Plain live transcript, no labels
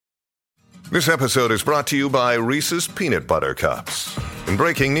This episode is brought to you by Reese's Peanut Butter Cups. In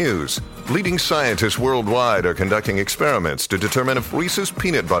breaking news, leading scientists worldwide are conducting experiments to determine if Reese's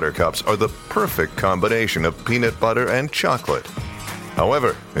Peanut Butter Cups are the perfect combination of peanut butter and chocolate.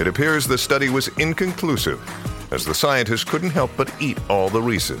 However, it appears the study was inconclusive, as the scientists couldn't help but eat all the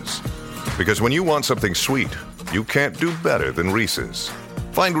Reese's. Because when you want something sweet, you can't do better than Reese's.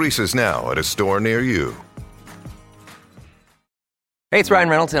 Find Reese's now at a store near you. Hey, it's Ryan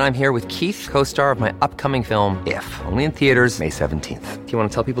Reynolds, and I'm here with Keith, co-star of my upcoming film, If, only in theaters May 17th. Do you want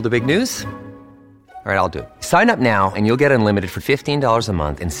to tell people the big news? All right, I'll do it. Sign up now and you'll get unlimited for $15 a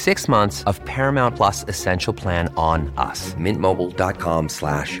month and 6 months of Paramount Plus Essential Plan on us.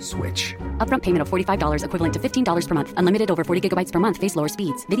 MintMobile.com/switch. Upfront payment of $45 equivalent to $15 per month. Unlimited over 40 gigabytes per month. Face lower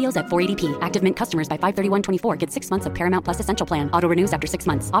speeds. Videos at 480p. Active Mint customers by 531.24 get 6 months of Paramount Plus Essential Plan. Auto renews after 6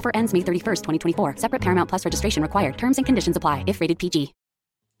 months. Offer ends May 31st, 2024. Separate Paramount Plus registration required. Terms and conditions apply if rated PG.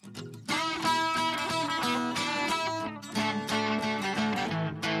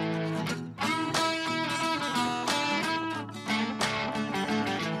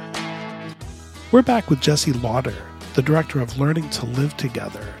 We're back with Jesse Lauter, the director of Learning to Live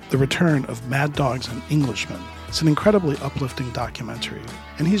Together, The Return of Mad Dogs and Englishmen. It's an incredibly uplifting documentary,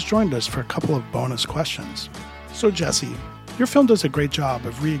 and he's joined us for a couple of bonus questions. So Jesse, your film does a great job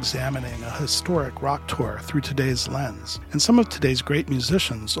of re-examining a historic rock tour through today's lens, and some of today's great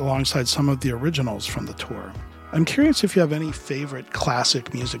musicians alongside some of the originals from the tour. I'm curious if you have any favorite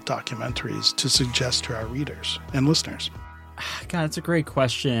classic music documentaries to suggest to our readers and listeners. God, that's a great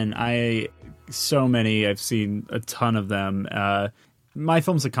question. So many. I've seen a ton of them. My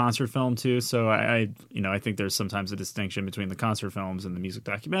film's a concert film too, so I think there's sometimes a distinction between the concert films and the music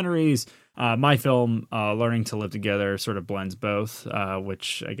documentaries. My film, Learning to Live Together, sort of blends both,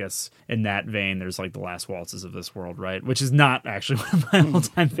 which I guess in that vein, there's like The Last Waltzes of This World, right? Which is not actually one of my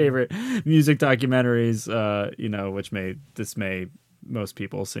all-time favorite music documentaries, which may dismay most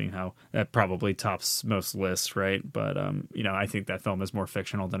people, seeing how that probably tops most lists, right? But I think that film is more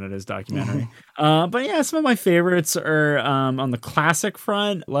fictional than it is documentary. But yeah, some of my favorites are on the classic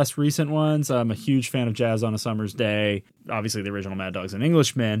front, less recent ones. I'm a huge fan of Jazz on a Summer's Day, obviously the original Mad Dogs and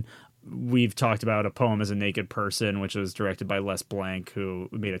Englishmen. We've talked about A Poem as a Naked Person, which was directed by Les Blank, who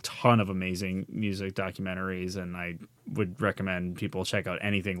made a ton of amazing music documentaries, and I would recommend people check out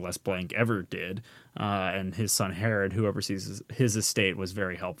anything Les Blank ever did. And his son Herod, who oversees his estate, was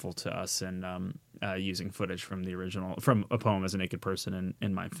very helpful to us in using footage from the original, from A Poem as a Naked Person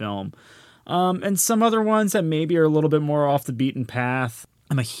in my film. And some other ones that maybe are a little bit more off the beaten path.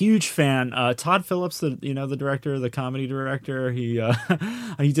 I'm a huge fan. Todd Phillips, the director, the comedy director. He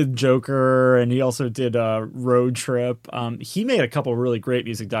did Joker, and he also did Road Trip. He made a couple really great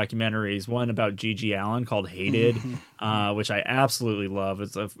music documentaries. One about Gigi Allen called Hated, which I absolutely love.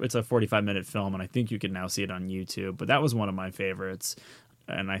 It's a 45-minute film, and I think you can now see it on YouTube. But that was one of my favorites.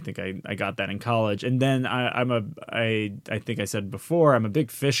 And I think I got that in college. And then I think I said before, I'm a big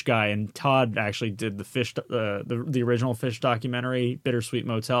Fish guy, and Todd actually did the Fish, the original Fish documentary, Bittersweet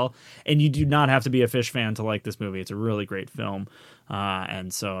Motel. And you do not have to be a Fish fan to like this movie. It's a really great film.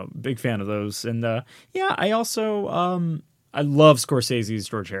 And so big fan of those. And I also, I love Scorsese's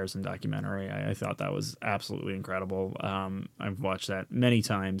George Harrison documentary. I thought that was absolutely incredible. I've watched that many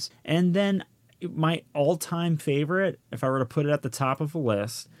times. And then my all-time favorite, if I were to put it at the top of a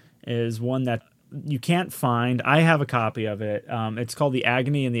list, is one that you can't find. I have a copy of it. It's called The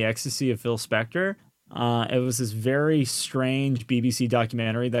Agony and the Ecstasy of Phil Spector. It was this very strange BBC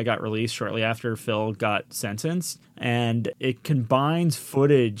documentary that got released shortly after Phil got sentenced, and it combines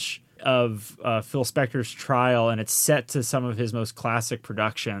footage of Phil Spector's trial, and it's set to some of his most classic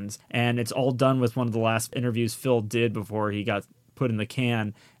productions, and it's all done with one of the last interviews Phil did before he got put in the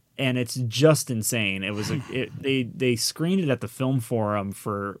can. And it's just insane. It was they screened it at the Film Forum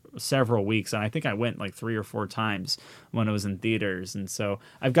for several weeks, and I think I went like 3 or 4 times when it was in theaters. And so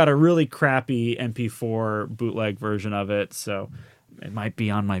I've got a really crappy MP4 bootleg version of it, so it might be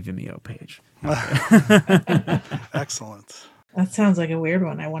on my Vimeo page. Excellent. That sounds like a weird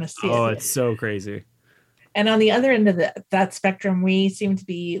one. I want to see it. Oh, it's so crazy. And on the other end of that spectrum, we seem to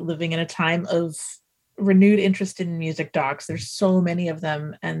be living in a time of renewed interest in music docs. There's so many of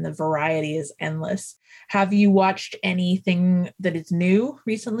them, and the variety is endless. Have you watched anything that is new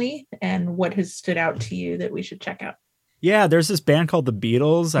recently, and what has stood out to you that we should check out? Yeah, there's this band called the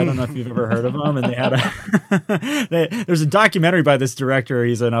Beatles. I don't know if you've ever heard of them. And they had there's a documentary by this director.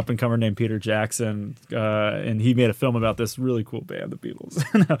 He's an up-and-comer named Peter Jackson. And he made a film about this really cool band, the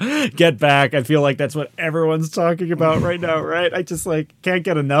Beatles. Get Back. I feel like that's what everyone's talking about right now, right? I just can't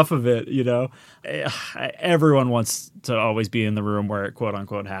get enough of it, Everyone wants to always be in the room where it quote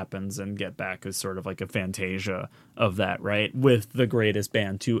unquote happens, and Get Back is sort of like a fantasia of that, right? With the greatest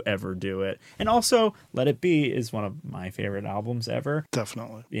band to ever do it. And also Let It Be is one of my favorite albums ever.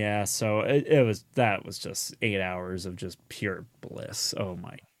 Definitely. Yeah. So that was just 8 hours of just pure bliss. Oh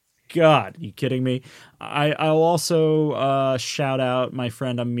my God, are you kidding me? I'll also shout out my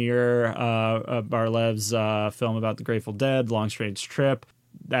friend Amir Barlev's film about the Grateful Dead, Long Strange Trip.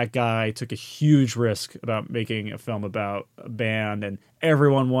 That guy took a huge risk about making a film about a band, and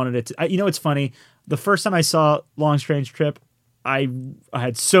everyone wanted it to. It's funny. The first time I saw Long Strange Trip, I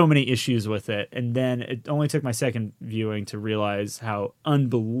had so many issues with it, and then it only took my second viewing to realize how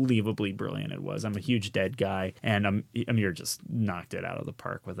unbelievably brilliant it was. I'm a huge Dead guy, and Amir just knocked it out of the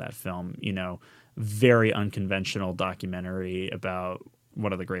park with that film. Very unconventional documentary about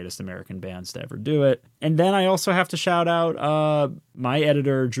one of the greatest American bands to ever do it. And then I also have to shout out my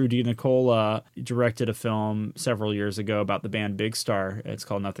editor, Drew DiNicola, directed a film several years ago about the band Big Star. It's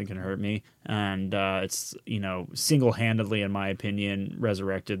called Nothing Can Hurt Me. And it's, single-handedly, in my opinion,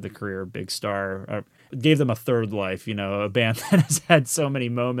 resurrected the career of Big Star. Gave them a third life, a band that has had so many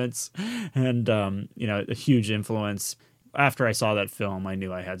moments and, a huge influence. After I saw that film, I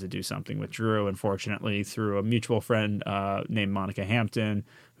knew I had to do something with Drew. And fortunately, through a mutual friend named Monica Hampton,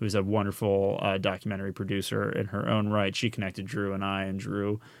 who's a wonderful documentary producer in her own right, she connected Drew and I, and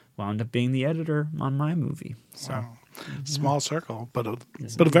Drew wound up being the editor on my movie. So, wow. Small circle, but a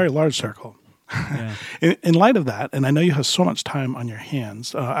very large circle. Yeah. In light of that, and I know you have so much time on your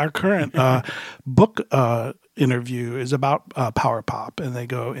hands, our current book interview is about power pop, and they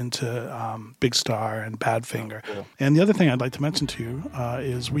go into Big Star and Badfinger. Oh, cool. And the other thing I'd like to mention to you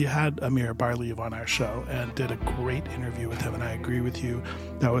is we had Amir Barlev on our show and did a great interview with him, and I agree with you.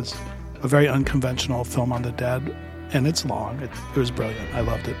 That was a very unconventional film on the Dead, and it's long. It was brilliant. I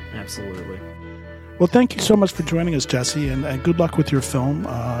loved it. Absolutely. Well, thank you so much for joining us, Jesse, and good luck with your film.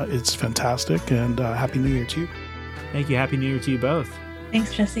 It's fantastic, and Happy New Year to you. Thank you. Happy New Year to you both.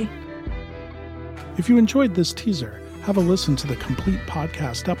 Thanks, Jesse. If you enjoyed this teaser, have a listen to the complete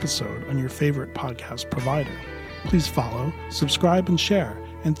podcast episode on your favorite podcast provider. Please follow, subscribe, and share.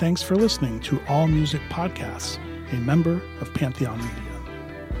 And thanks for listening to All Music Podcasts, a member of Pantheon Media.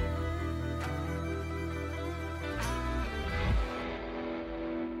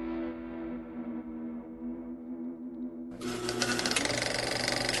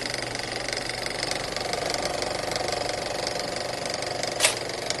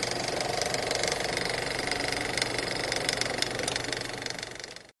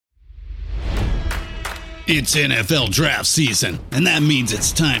 It's NFL draft season, and that means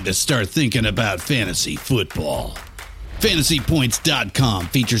it's time to start thinking about fantasy football. FantasyPoints.com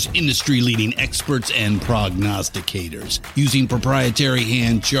features industry-leading experts and prognosticators using proprietary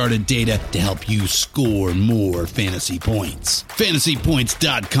hand-charted data to help you score more fantasy points.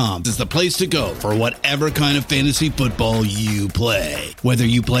 FantasyPoints.com is the place to go for whatever kind of fantasy football you play. Whether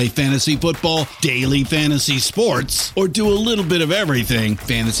you play fantasy football, daily fantasy sports, or do a little bit of everything,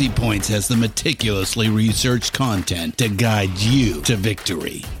 Fantasy Points has the meticulously researched content to guide you to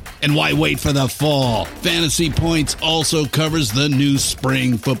victory. And why wait for the fall? Fantasy Points also covers the new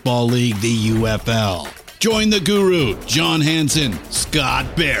spring football league, the UFL. Join the guru, John Hansen,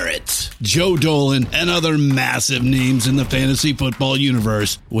 Scott Barrett, Joe Dolan, and other massive names in the fantasy football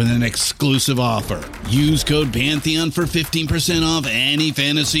universe with an exclusive offer. Use code Pantheon for 15% off any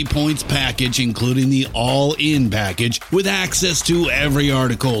Fantasy Points package, including the all-in package, with access to every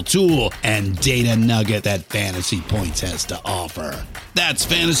article, tool, and data nugget that Fantasy Points has to offer. That's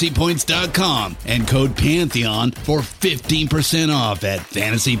FantasyPoints.com and code Pantheon for 15% off at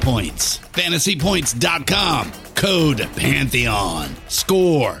Fantasy Points. FantasyPoints.com, code Pantheon.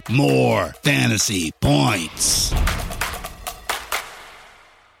 Score more fantasy points.